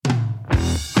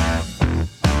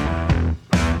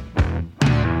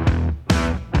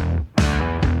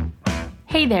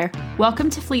Hey there, welcome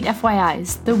to Fleet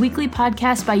FYIs, the weekly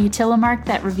podcast by Utilimark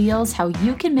that reveals how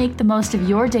you can make the most of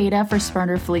your data for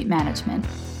smarter fleet management.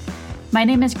 My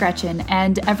name is Gretchen,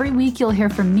 and every week you'll hear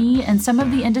from me and some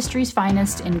of the industry's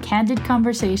finest in candid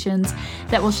conversations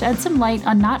that will shed some light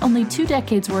on not only 2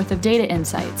 decades worth of data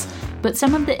insights, but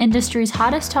some of the industry's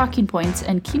hottest talking points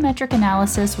and key metric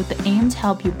analysis with the aim to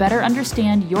help you better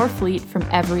understand your fleet from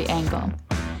every angle.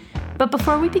 But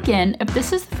before we begin, if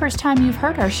this is the first time you've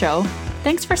heard our show,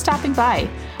 thanks for stopping by.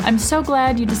 I'm so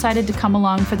glad you decided to come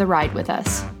along for the ride with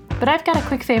us. But I've got a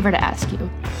quick favor to ask you.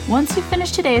 Once you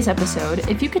finish today's episode,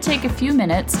 if you could take a few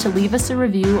minutes to leave us a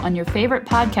review on your favorite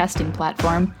podcasting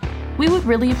platform, we would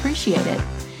really appreciate it.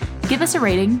 Give us a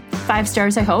rating, 5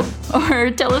 stars I hope,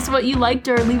 or tell us what you liked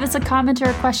or leave us a comment or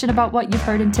a question about what you've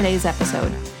heard in today's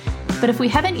episode. But if we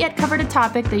haven't yet covered a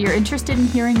topic that you're interested in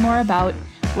hearing more about,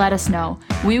 let us know.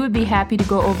 We would be happy to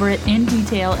go over it in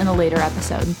detail in a later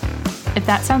episode. If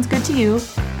that sounds good to you,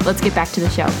 let's get back to the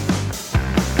show.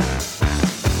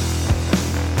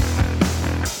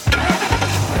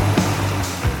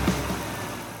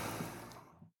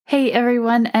 Hey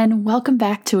everyone, and welcome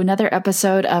back to another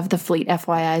episode of the Fleet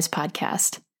FYIs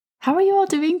podcast. How are you all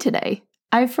doing today?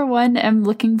 I, for one, am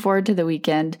looking forward to the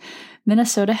weekend.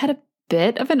 Minnesota had a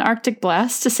bit of an Arctic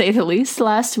blast, to say the least,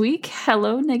 last week.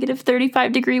 Hello, negative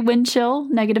 35 degree wind chill,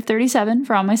 negative 37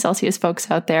 for all my Celsius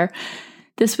folks out there.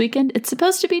 This weekend, it's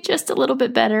supposed to be just a little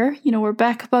bit better. We're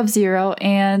back above zero,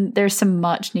 and there's some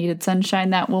much needed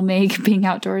sunshine that will make being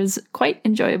outdoors quite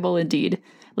enjoyable indeed.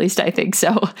 At least I think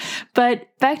so. But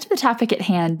back to the topic at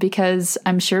hand, because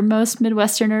I'm sure most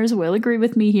Midwesterners will agree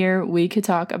with me here. We could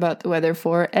talk about the weather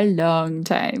for a long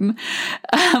time.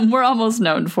 We're almost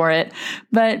known for it.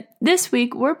 But this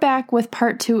week, we're back with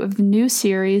part 2 of the new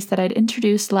series that I'd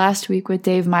introduced last week with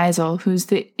Dave Meisel, who's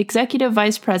the Executive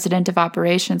Vice President of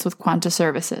Operations with Quanta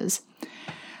Services.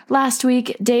 Last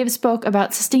week, Dave spoke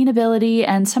about sustainability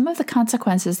and some of the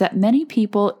consequences that many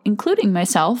people, including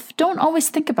myself, don't always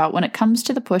think about when it comes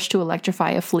to the push to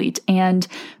electrify a fleet and,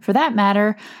 for that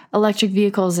matter, electric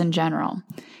vehicles in general.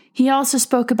 He also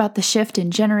spoke about the shift in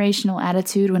generational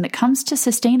attitude when it comes to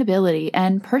sustainability,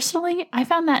 and personally, I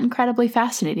found that incredibly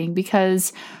fascinating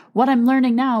because what I'm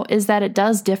learning now is that it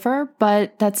does differ,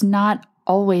 but that's not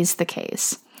always the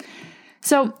case.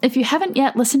 So if you haven't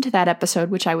yet listened to that episode,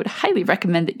 which I would highly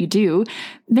recommend that you do,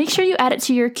 make sure you add it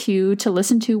to your queue to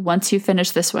listen to once you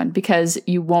finish this one, because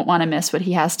you won't want to miss what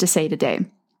he has to say today.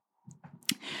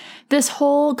 This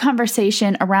whole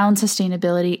conversation around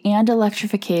sustainability and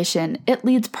electrification, it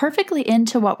leads perfectly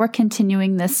into what we're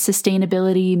continuing this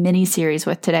sustainability mini-series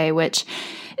with today, which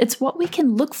it's what we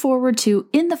can look forward to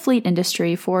in the fleet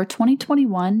industry for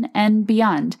 2021 and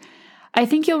beyond. I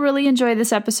think you'll really enjoy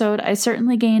this episode. I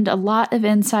certainly gained a lot of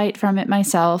insight from it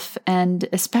myself, and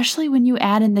especially when you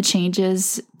add in the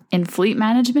changes in fleet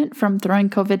management from throwing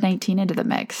COVID-19 into the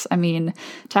mix. I mean,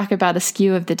 talk about a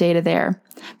skew of the data there.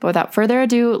 But without further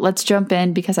ado, let's jump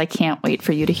in because I can't wait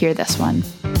for you to hear this one.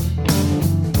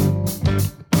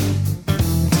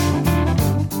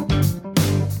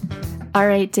 All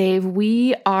right, Dave,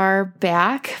 we are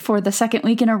back for the second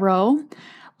week in a row.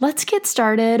 Let's get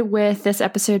started with this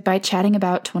episode by chatting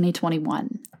about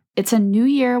 2021. It's a new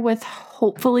year with,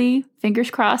 hopefully,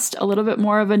 fingers crossed, a little bit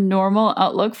more of a normal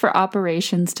outlook for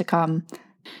operations to come.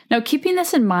 Now, keeping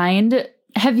this in mind,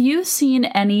 have you seen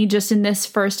any, just in this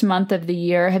first month of the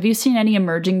year, have you seen any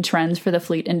emerging trends for the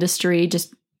fleet industry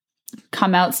just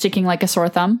come out sticking like a sore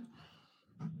thumb?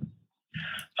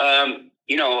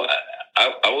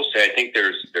 I will say I think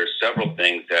there's several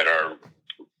things that are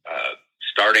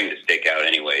starting to stick out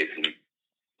anyways. And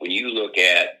when you look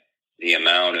at the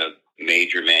amount of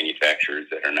major manufacturers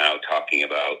that are now talking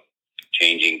about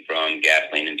changing from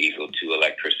gasoline and diesel to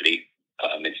electricity,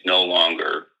 it's no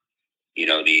longer,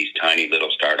 these tiny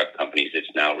little startup companies. It's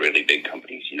now really big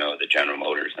companies, the General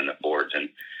Motors and the Fords. And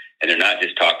they're not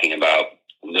just talking about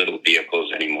little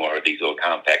vehicles anymore, these little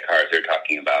compact cars. They're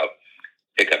talking about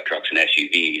pickup trucks and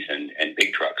SUVs and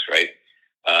big trucks, right?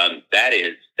 That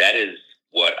is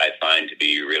what I find to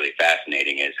be really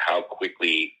fascinating is how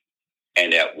quickly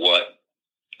and at what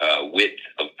width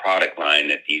of product line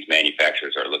that these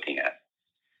manufacturers are looking at.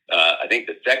 I think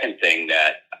the second thing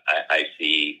that I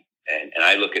see, and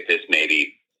I look at this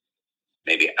maybe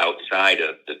outside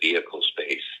of the vehicle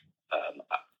space,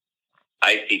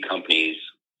 I see companies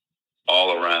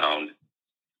all around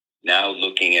now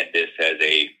looking at this as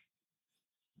a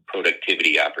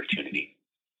productivity opportunity.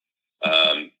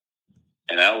 And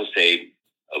I will say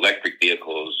electric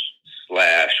vehicles /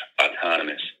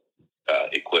 autonomous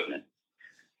equipment.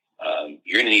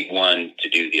 You're going to need one to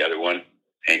do the other one,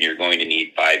 and you're going to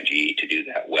need 5G to do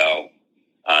that well.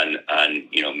 on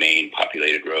main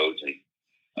populated roads.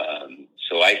 And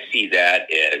so I see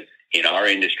that as, in our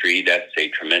industry, that's a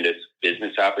tremendous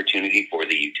business opportunity for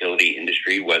the utility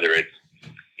industry, whether it's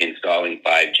installing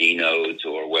 5G nodes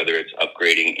or whether it's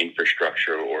upgrading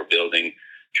infrastructure or building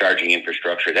charging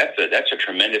infrastructure. That's a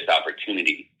tremendous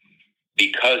opportunity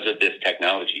because of this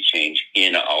technology change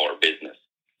in our business.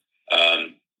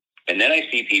 And then I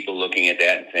see people looking at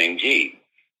that and saying, gee,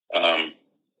 how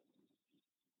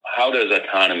does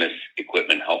autonomous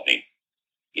equipment help me?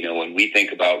 When we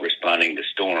think about responding to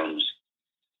storms,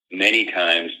 many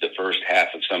times the first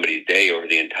half of somebody's day or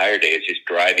the entire day is just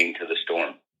driving to the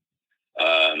storm.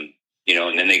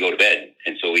 And then they go to bed.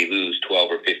 And so we lose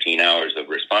 12 or 15 hours of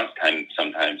response time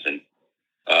sometimes. And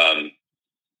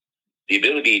the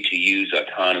ability to use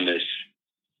autonomous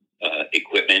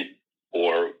equipment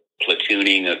or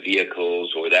platooning of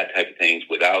vehicles or that type of things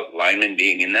without linemen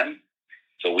being in them,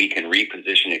 so we can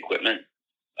reposition equipment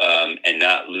and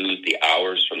not lose the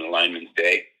hours from the lineman's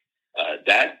day,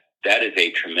 that is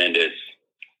a tremendous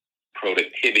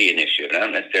productivity initiative. And I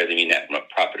don't necessarily mean that from a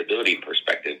profitability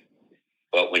perspective,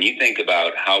 but when you think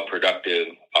about how productive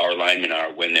our linemen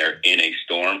are when they're in a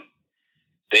storm,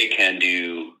 they can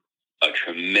do a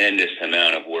tremendous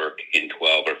amount of work in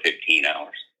 12 or 15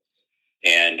 hours.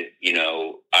 And,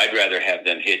 I'd rather have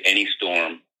them hit any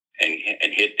storm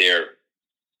and hit their,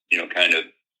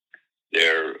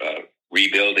 their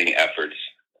rebuilding efforts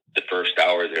the first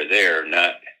hour they're there,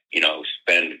 not,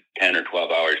 spend 10 or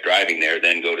 12 hours driving there,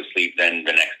 then go to sleep, then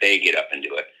the next day get up and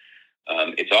do it.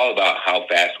 It's all about how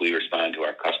fast we respond to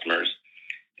our customers.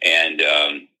 And,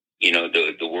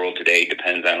 the world today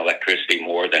depends on electricity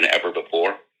more than ever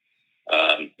before,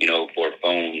 for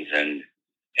phones and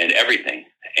everything.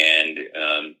 And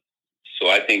so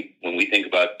I think when we think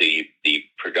about the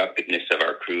productiveness of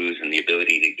our crews and the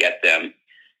ability to get them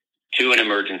to an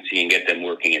emergency and get them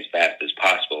working as fast as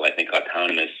possible, I think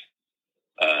autonomous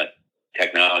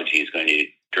technology is going to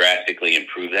drastically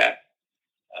improve that.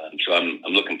 So I'm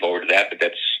looking forward to that, but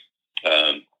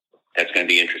that's going to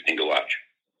be interesting to watch.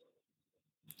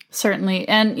 Certainly.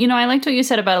 And, I liked what you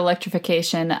said about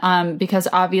electrification, because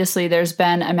obviously there's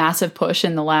been a massive push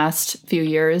in the last few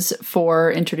years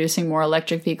for introducing more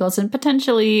electric vehicles and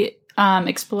potentially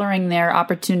exploring their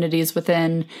opportunities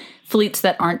within fleets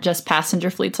that aren't just passenger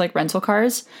fleets like rental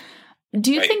cars.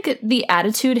 Do you think the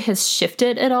attitude has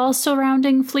shifted at all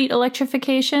surrounding fleet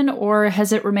electrification, or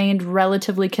has it remained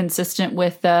relatively consistent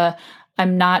with the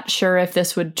I'm not sure if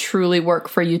this would truly work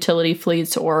for utility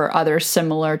fleets or other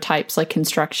similar types like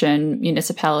construction,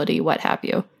 municipality, what have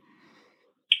you?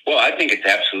 Well, I think it's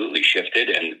absolutely shifted.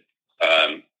 And,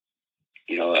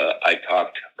 I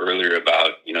talked earlier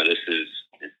about, this is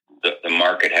the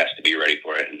market has to be ready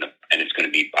for it, and it's going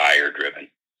to be buyer driven.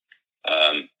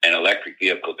 An electric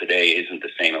vehicle today isn't the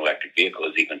same electric vehicle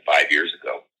as even 5 years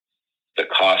ago. The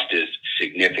cost is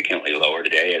significantly lower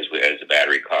today as the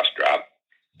battery costs drop.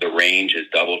 The range is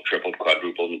doubled, tripled,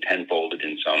 quadrupled, and tenfolded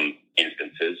in some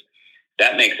instances.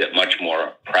 That makes it much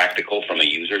more practical from a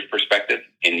user's perspective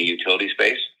in the utility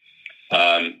space.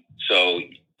 So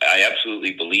I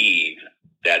absolutely believe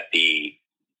that the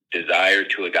desire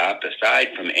to adopt, aside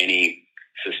from any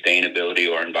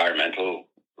sustainability or environmental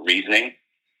reasoning,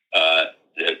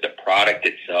 the product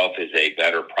itself is a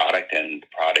better product, and the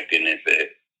product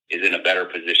is in a better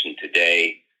position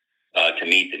today to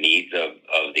meet the needs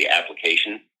of the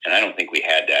application. And I don't think we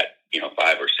had that,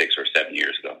 5 or 6 or 7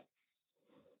 years ago.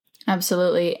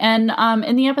 Absolutely. And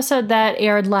in the episode that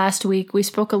aired last week, we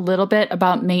spoke a little bit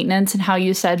about maintenance and how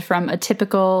you said from a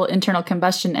typical internal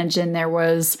combustion engine, there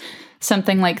was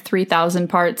something like 3,000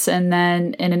 parts. And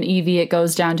then in an EV, it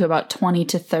goes down to about 20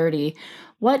 to 30.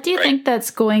 What do you think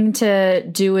that's going to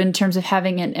do in terms of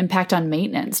having an impact on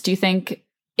maintenance? Do you think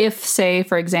if, say,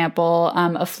 for example,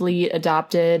 a fleet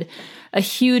adopted a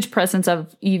huge presence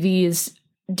of EVs,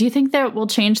 do you think that will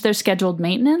change their scheduled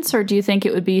maintenance, or do you think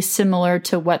it would be similar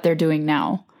to what they're doing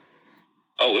now?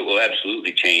 Oh, it will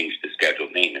absolutely change the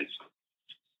scheduled maintenance.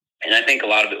 And I think a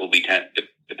lot of it will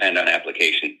depend on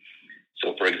application.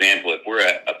 So, for example, if we're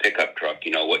a pickup truck,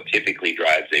 what typically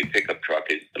drives a pickup truck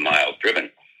is the miles driven.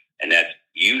 And that's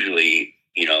usually,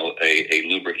 a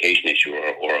lubrication issue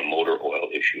or a motor oil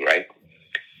issue, right?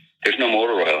 There's no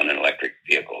motor oil in an electric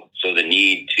vehicle. So the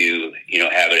need to,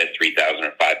 have it at 3,000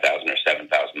 or 5,000 or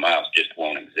 7,000 miles just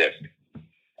won't exist.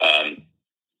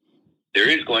 There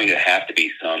is going to have to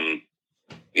be some,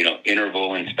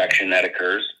 interval inspection that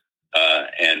occurs.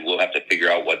 And we'll have to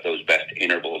figure out what those best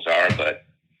intervals are. But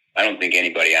I don't think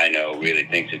anybody I know really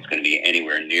thinks it's going to be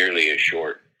anywhere nearly as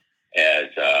short as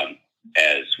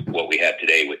what we have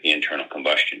today with the internal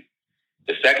combustion.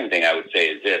 The second thing I would say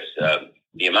is this,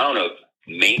 the amount of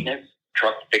maintenance,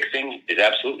 truck fixing is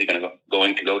absolutely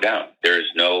going to go down. There's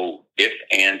no ifs,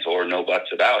 ands, or no buts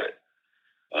about it.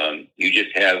 You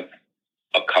just have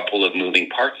a couple of moving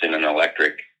parts in an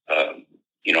electric,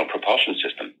 propulsion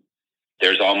system.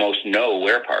 There's almost no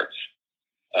wear parts.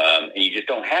 And you just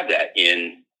don't have that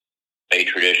in a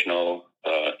traditional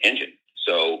engine.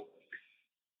 So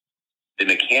the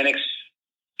mechanics'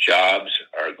 jobs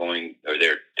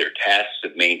their tasks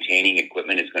of maintaining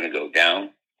equipment is going to go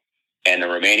down, and the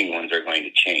remaining ones are going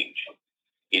to change.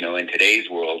 In today's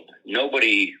world,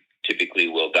 nobody typically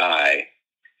will die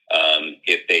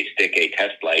if they stick a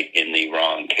test light in the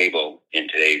wrong cable in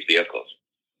today's vehicles.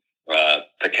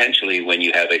 Potentially, when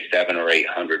you have a 700 or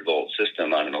 800 volt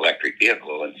system on an electric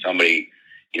vehicle, and somebody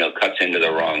cuts into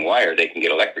the wrong wire, they can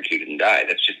get electrocuted and die.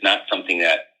 That's just not something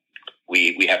that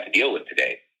we have to deal with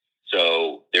today.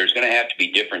 So there's going to have to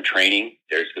be different training.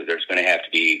 There's going to have to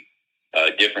be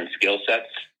different skill sets.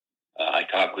 I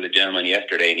talked with a gentleman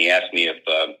yesterday, and he asked me if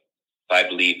I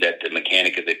believed that the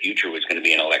mechanic of the future was going to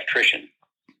be an electrician.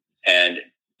 And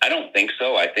I don't think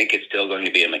so. I think it's still going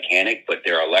to be a mechanic, but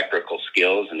their electrical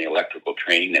skills and the electrical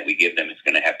training that we give them is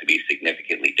going to have to be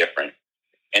significantly different.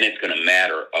 And it's going to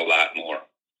matter a lot more.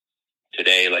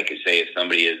 Today, like I say, if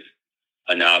somebody is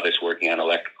a novice working on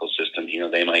electrical systems,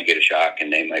 they might get a shock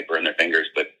and they might burn their fingers,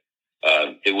 but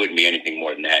it wouldn't be anything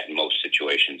more than that in most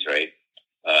situations, right?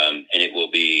 And it will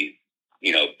be,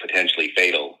 potentially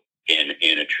fatal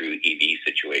in a true EV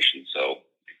situation. So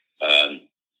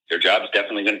their job is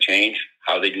definitely going to change.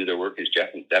 How they do their work is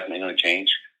definitely going to change,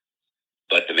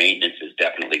 but the maintenance is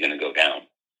definitely going to go down.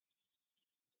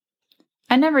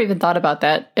 I never even thought about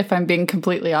that, if I'm being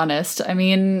completely honest. I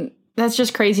mean, that's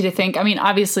just crazy to think. I mean,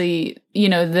 obviously,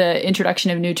 the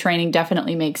introduction of new training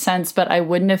definitely makes sense, but I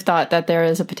wouldn't have thought that there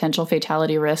is a potential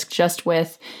fatality risk just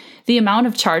with the amount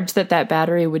of charge that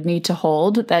battery would need to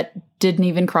hold. That didn't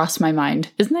even cross my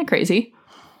mind. Isn't that crazy?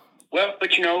 Well,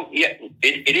 but yeah,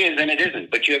 it is and it isn't,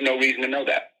 but you have no reason to know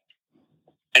that.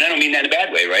 And I don't mean that in a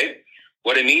bad way, right?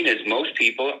 What I mean is most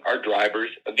people are drivers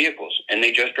of vehicles and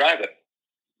they just drive it.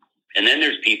 And then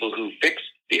there's people who fix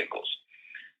vehicles.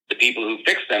 The people who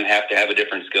fix them have to have a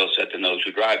different skill set than those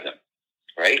who drive them,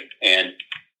 right? And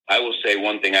I will say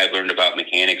one thing I've learned about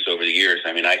mechanics over the years.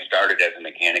 I mean, I started as a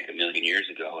mechanic a million years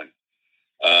ago, and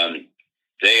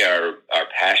they are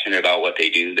passionate about what they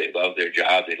do. They love their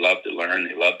job. They love to learn.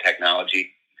 They love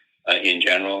technology in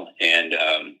general, and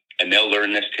they'll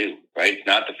learn this too, right? It's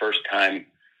not the first time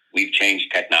we've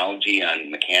changed technology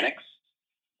on mechanics.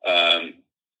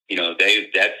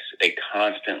 That's a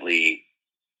constantly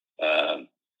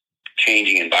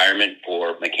changing environment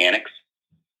for mechanics.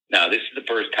 Now, this is the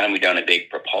first time we've done a big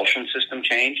propulsion system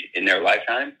change in their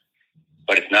lifetime,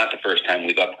 but it's not the first time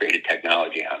we've upgraded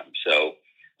technology on them. So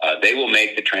they will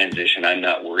make the transition. I'm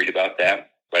not worried about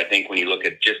that. But I think when you look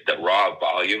at just the raw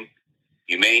volume,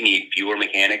 you may need fewer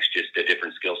mechanics, just a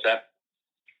different skill set.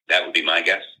 That would be my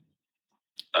guess.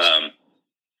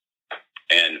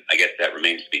 And I guess that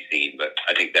remains to be seen, but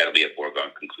I think that'll be a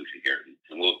foregone conclusion here.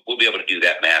 And we'll be able to do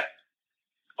that math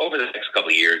over the next couple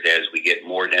of years as we get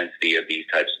more density of these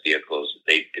types of vehicles.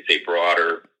 It's a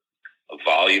broader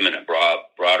volume and a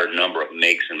broader number of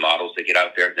makes and models that get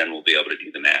out there, then we'll be able to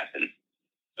do the math and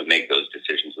make those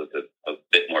decisions with a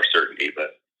bit more certainty.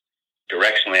 But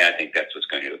directionally, I think that's what's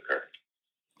going to occur.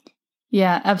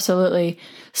 Yeah, absolutely.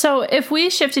 So if we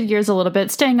shifted gears a little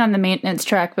bit, staying on the maintenance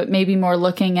track, but maybe more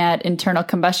looking at internal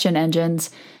combustion engines,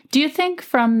 do you think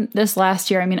from this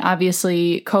last year, I mean,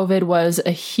 obviously COVID was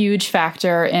a huge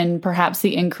factor in perhaps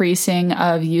the increasing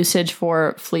of usage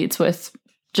for fleets with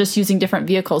just using different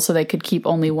vehicles so they could keep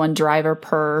only one driver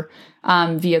per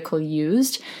vehicle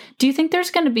used. Do you think there's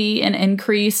going to be an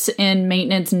increase in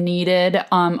maintenance needed,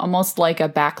 almost like a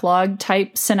backlog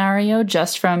type scenario,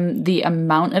 just from the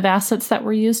amount of assets that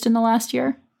were used in the last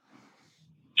year?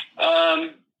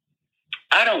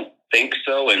 I don't think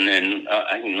so. And then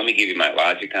let me give you my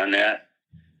logic on that.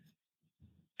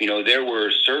 There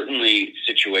were certainly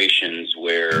situations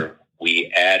where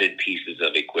we added pieces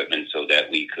of equipment so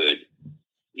that we could,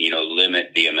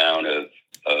 limit the amount of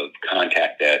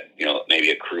contact that, maybe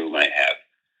a crew might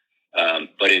have.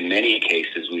 But in many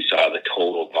cases, we saw the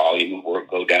total volume of work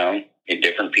go down in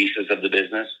different pieces of the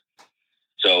business.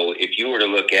 So if you were to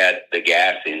look at the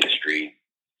gas industry,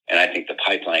 and I think the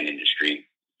pipeline industry,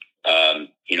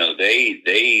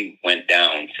 they went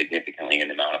down significantly in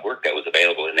the amount of work that was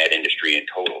available in that industry in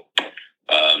total,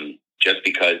 just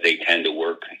because they tend to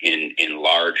work in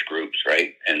large groups,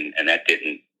 right? And that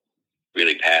didn't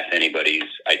really pass anybody's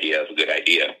idea of a good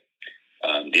idea.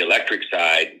 The electric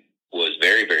side was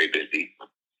very, very busy.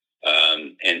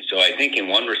 And so I think in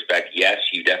one respect, yes,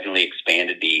 you you definitely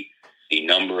expanded the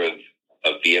number of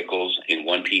vehicles in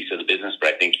one piece of the business,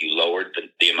 but I think you lowered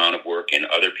the amount of work in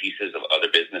other pieces of other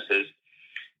businesses.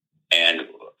 And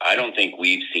I don't think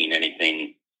we've seen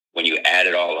anything when you add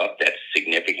it all up that's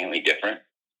significantly different.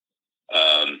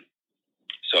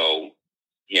 So,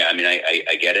 yeah, I mean,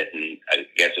 I get it. And I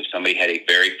guess if somebody had a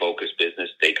very focused business,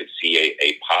 they could see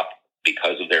a pop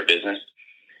because of their business.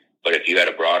 But if you had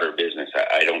a broader business,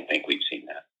 I don't think we've seen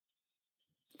that.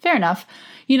 Fair enough.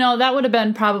 That would have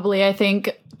been probably, I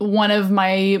think, one of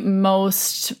my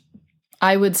most,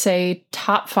 I would say,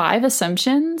 top 5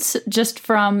 assumptions, just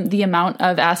from the amount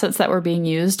of assets that were being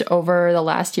used over the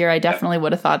last year. I definitely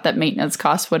would have thought that maintenance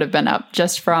costs would have been up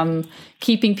just from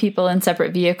keeping people in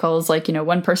separate vehicles, like,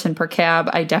 one person per cab.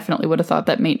 I definitely would have thought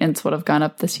that maintenance would have gone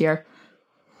up this year.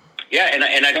 Yeah,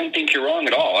 and I don't think you're wrong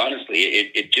at all, honestly.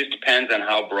 It just depends on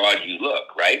how broad you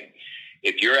look, right?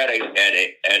 If you're at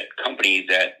companies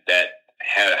that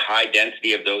had a high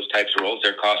density of those types of roles,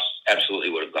 their costs absolutely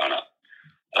would have gone up.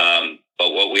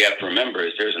 But what we have to remember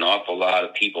is there's an awful lot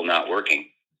of people not working,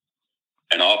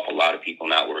 and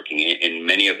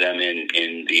many of them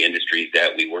in the industries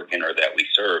that we work in or that we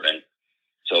serve. And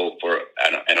so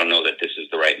I don't know that this is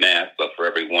the right math, but for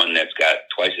every one that's got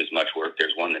twice as much work,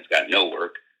 there's one that's got no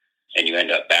work, and you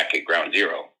end up back at ground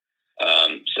zero.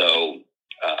 So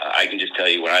I can just tell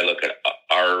you, when I look at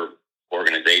our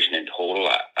organization in total,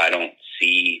 I don't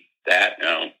see that.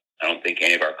 I don't think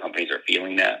any of our companies are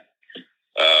feeling that.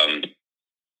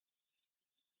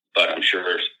 But I'm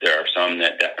sure there are some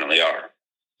that definitely are.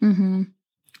 Mm-hmm.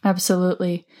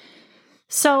 Absolutely.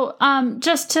 So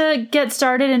just to get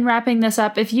started in wrapping this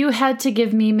up, if you had to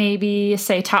give me maybe,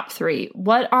 say, top 3,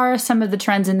 what are some of the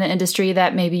trends in the industry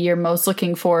that maybe you're most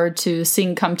looking forward to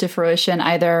seeing come to fruition,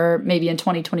 either maybe in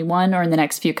 2021 or in the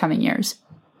next few coming years?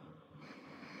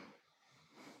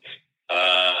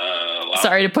 Well,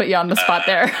 sorry to put you on the spot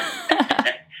there.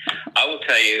 I will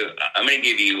tell you, I'm going to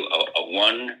give you a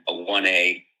 1, a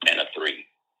 1A, and a 3.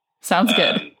 Sounds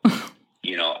good.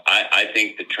 I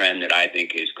think the trend that I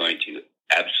think is going to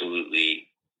absolutely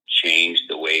change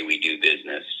the way we do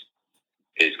business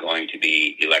is going to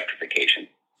be electrification.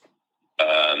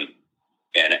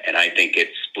 And I think it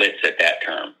splits at that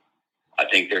term. I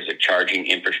think there's a charging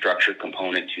infrastructure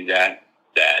component to that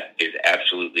is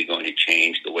absolutely going to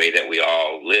change the way that we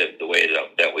all live, the way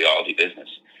that we all do business.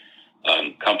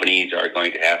 Companies are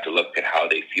going to have to look at how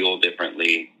they fuel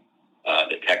differently.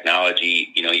 The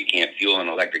technology, you can't fuel an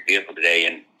electric vehicle today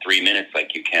in 3 minutes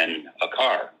like you can a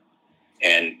car.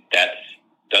 And that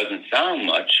doesn't sound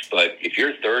much, but if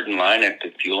you're third in line at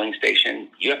the fueling station,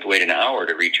 you have to wait an hour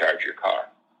to recharge your car,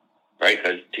 right?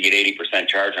 Because to get 80%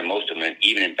 charge on most of them,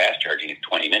 even in fast charging, is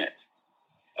 20 minutes.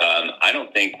 I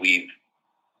don't think we've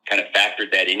kind of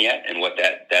factored that in yet and what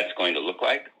that's going to look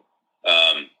like.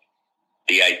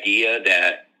 The idea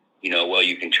that,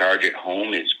 you can charge at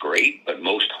home is great, but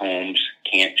most homes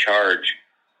can't charge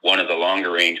one of the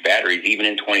longer range batteries, even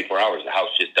in 24 hours. The house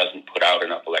just doesn't put out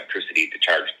enough electricity to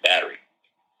charge the battery.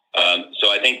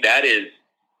 So I think that is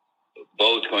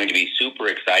both going to be super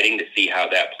exciting to see how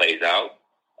that plays out.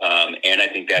 And I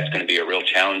think that's going to be a real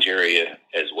challenge area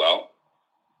as well.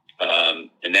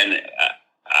 And then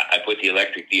I put the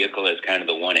electric vehicle as kind of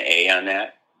the 1A on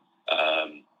that.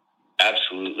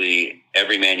 Absolutely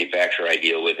every manufacturer I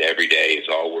deal with every day is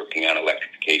all working on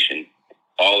electrification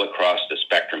all across the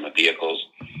spectrum of vehicles.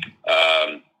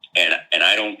 And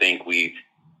I don't think we've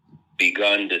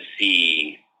begun to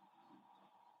see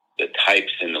the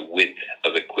types and the width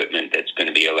of equipment that's going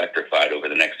to be electrified over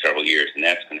the next several years, and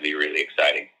that's going to be really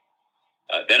exciting.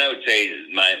 Then I would say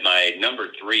my number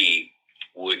 3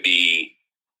 would be,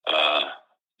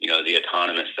 the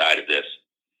autonomous side of this.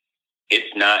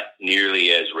 It's not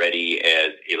nearly as ready as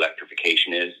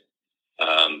electrification is,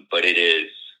 but it is,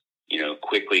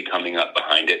 quickly coming up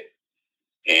behind it.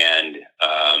 And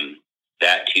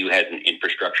that too has an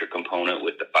infrastructure component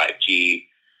with the 5G,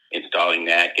 installing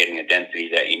that, getting a density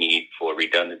that you need for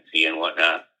redundancy and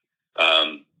whatnot.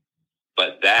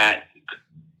 But that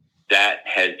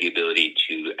has the ability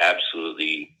to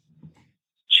absolutely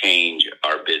change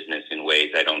our business in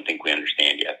ways I don't think we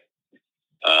understand yet.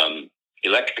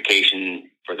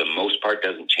 Electrification, for the most part,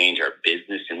 doesn't change our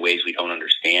business in ways we don't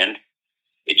understand.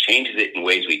 It changes it in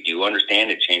ways we do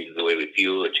understand. It changes the way we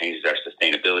fuel. It changes our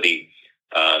sustainability.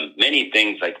 Many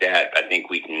things like that, I think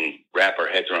we can wrap our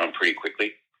heads around pretty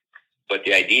quickly. But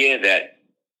the idea that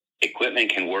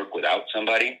equipment can work without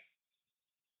somebody,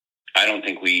 I don't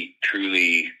think we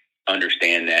truly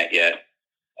understand that yet,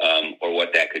 or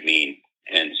what that could mean.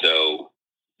 And so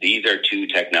these are 2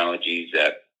 technologies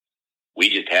that we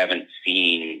just haven't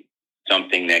seen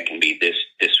something that can be this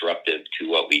disruptive to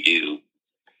what we do.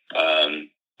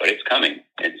 But it's coming.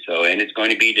 And it's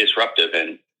going to be disruptive.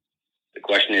 And the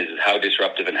question is how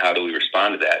disruptive and how do we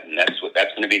respond to that? And that's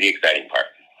going to be the exciting part.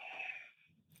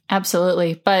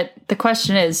 Absolutely. But the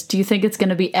question is, do you think it's going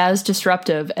to be as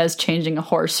disruptive as changing a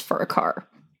horse for a car?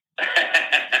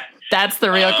 That's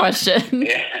the real question.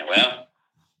 Yeah, well,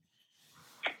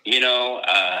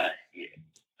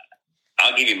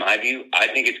 I'll give you my view. I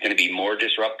think it's going to be more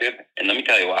disruptive. And let me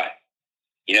tell you why.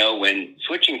 When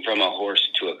switching from a horse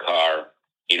to a car,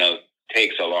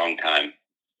 takes a long time.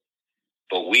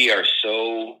 But we are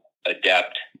so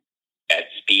adept at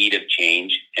speed of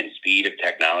change and speed of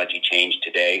technology change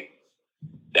today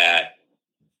that,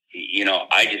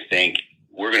 I just think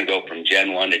we're going to go from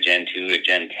Gen 1 to Gen 2 to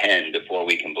Gen 10 before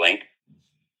we can blink.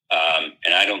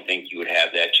 And I don't think you would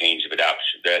have that change of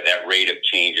adoption, that rate of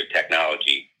change of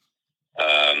technology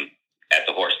at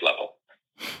the horse level.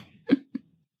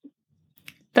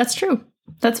 That's true.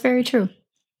 That's very true.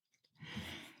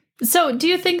 So do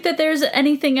you think that there's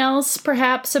anything else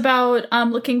perhaps about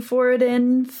looking forward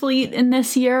in Fleet in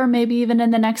this year, or maybe even in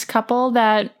the next couple,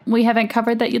 that we haven't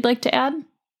covered that you'd like to add?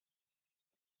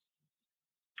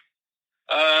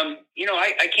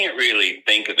 I can't really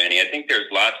think of any. I think there's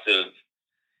lots of,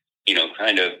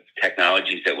 kind of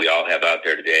technologies that we all have out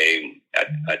there today.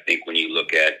 I think when you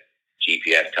look at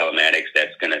GPS telematics,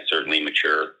 that's going to certainly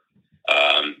mature.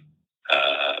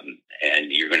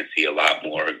 And you're going to see a lot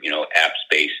more,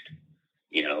 apps-based,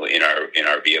 in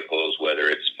our vehicles, whether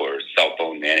it's for cell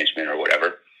phone management or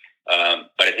whatever.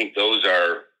 But I think those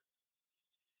are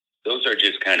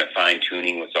just kind of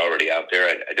fine-tuning what's already out there.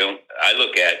 I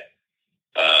look at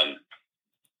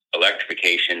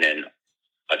electrification and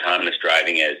autonomous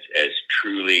driving as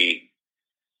truly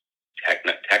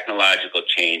technological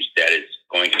change that is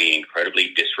going to be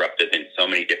incredibly disruptive in so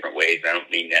many different ways. I don't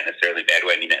mean that necessarily in a bad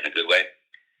way. I mean that in a good way.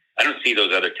 I don't see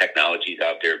those other technologies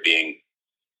out there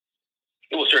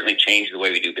it will certainly change the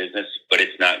way we do business, but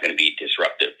it's not going to be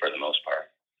disruptive for the most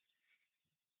part.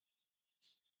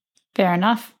 Fair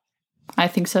enough. I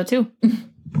think so too.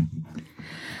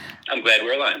 I'm glad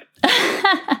we're aligned.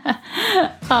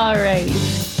 All right.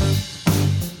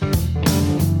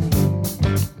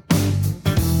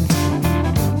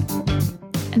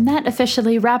 And that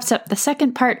officially wraps up the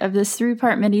second part of this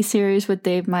 3-part mini-series with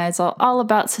Dave Meisel, all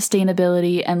about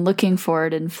sustainability and looking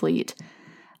forward in Fleet.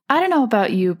 I don't know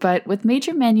about you, but with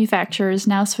major manufacturers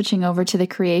now switching over to the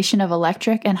creation of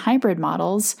electric and hybrid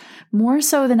models, more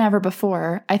so than ever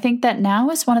before, I think that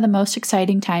now is one of the most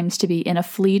exciting times to be in a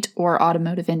fleet or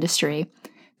automotive industry.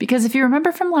 Because if you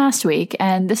remember from last week,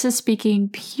 and this is speaking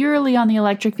purely on the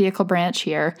electric vehicle branch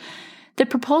here, the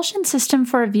propulsion system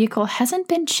for a vehicle hasn't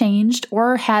been changed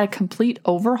or had a complete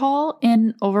overhaul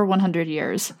in over 100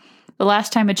 years. The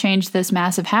last time a change this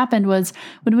massive happened was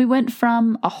when we went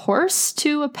from a horse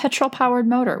to a petrol-powered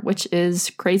motor, which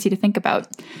is crazy to think about.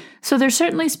 So there's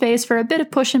certainly space for a bit of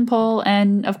push and pull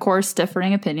and, of course,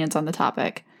 differing opinions on the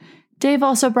topic. Dave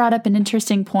also brought up an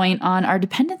interesting point on our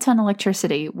dependence on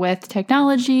electricity with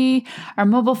technology, our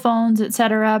mobile phones,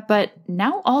 etc., but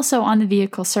now also on the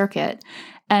vehicle circuit.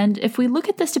 And if we look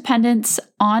at this dependence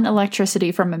on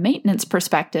electricity from a maintenance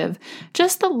perspective,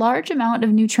 just the large amount of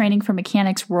new training for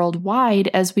mechanics worldwide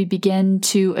as we begin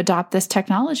to adopt this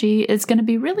technology is going to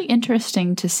be really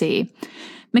interesting to see.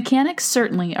 Mechanics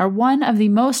certainly are one of the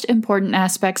most important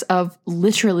aspects of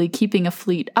literally keeping a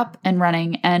fleet up and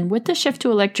running, and with the shift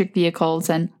to electric vehicles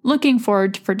and looking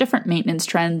forward for different maintenance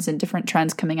trends and different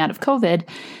trends coming out of COVID,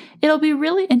 it'll be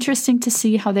really interesting to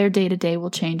see how their day-to-day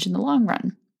will change in the long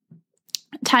run.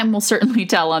 Time will certainly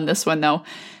tell on this one, though.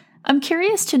 I'm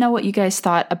curious to know what you guys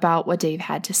thought about what Dave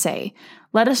had to say.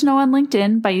 Let us know on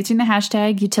LinkedIn by using the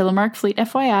hashtag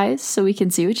UtilimarkFleetFYIs so we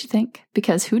can see what you think,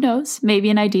 because who knows,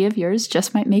 maybe an idea of yours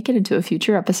just might make it into a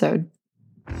future episode.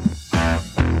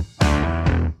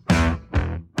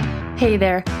 Hey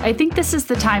there, I think this is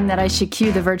the time that I should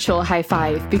cue the virtual high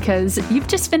five, because you've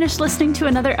just finished listening to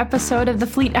another episode of the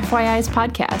Fleet FYIs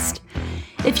podcast.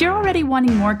 If you're already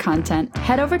wanting more content,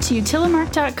 head over to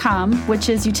Utilimark.com, which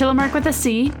is Utilimark with a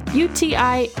C,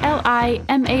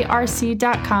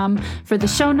 UTILIMARC.com, for the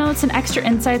show notes and extra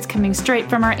insights coming straight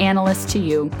from our analysts to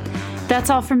you. That's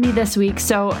all from me this week,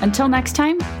 so until next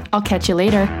time, I'll catch you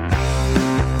later.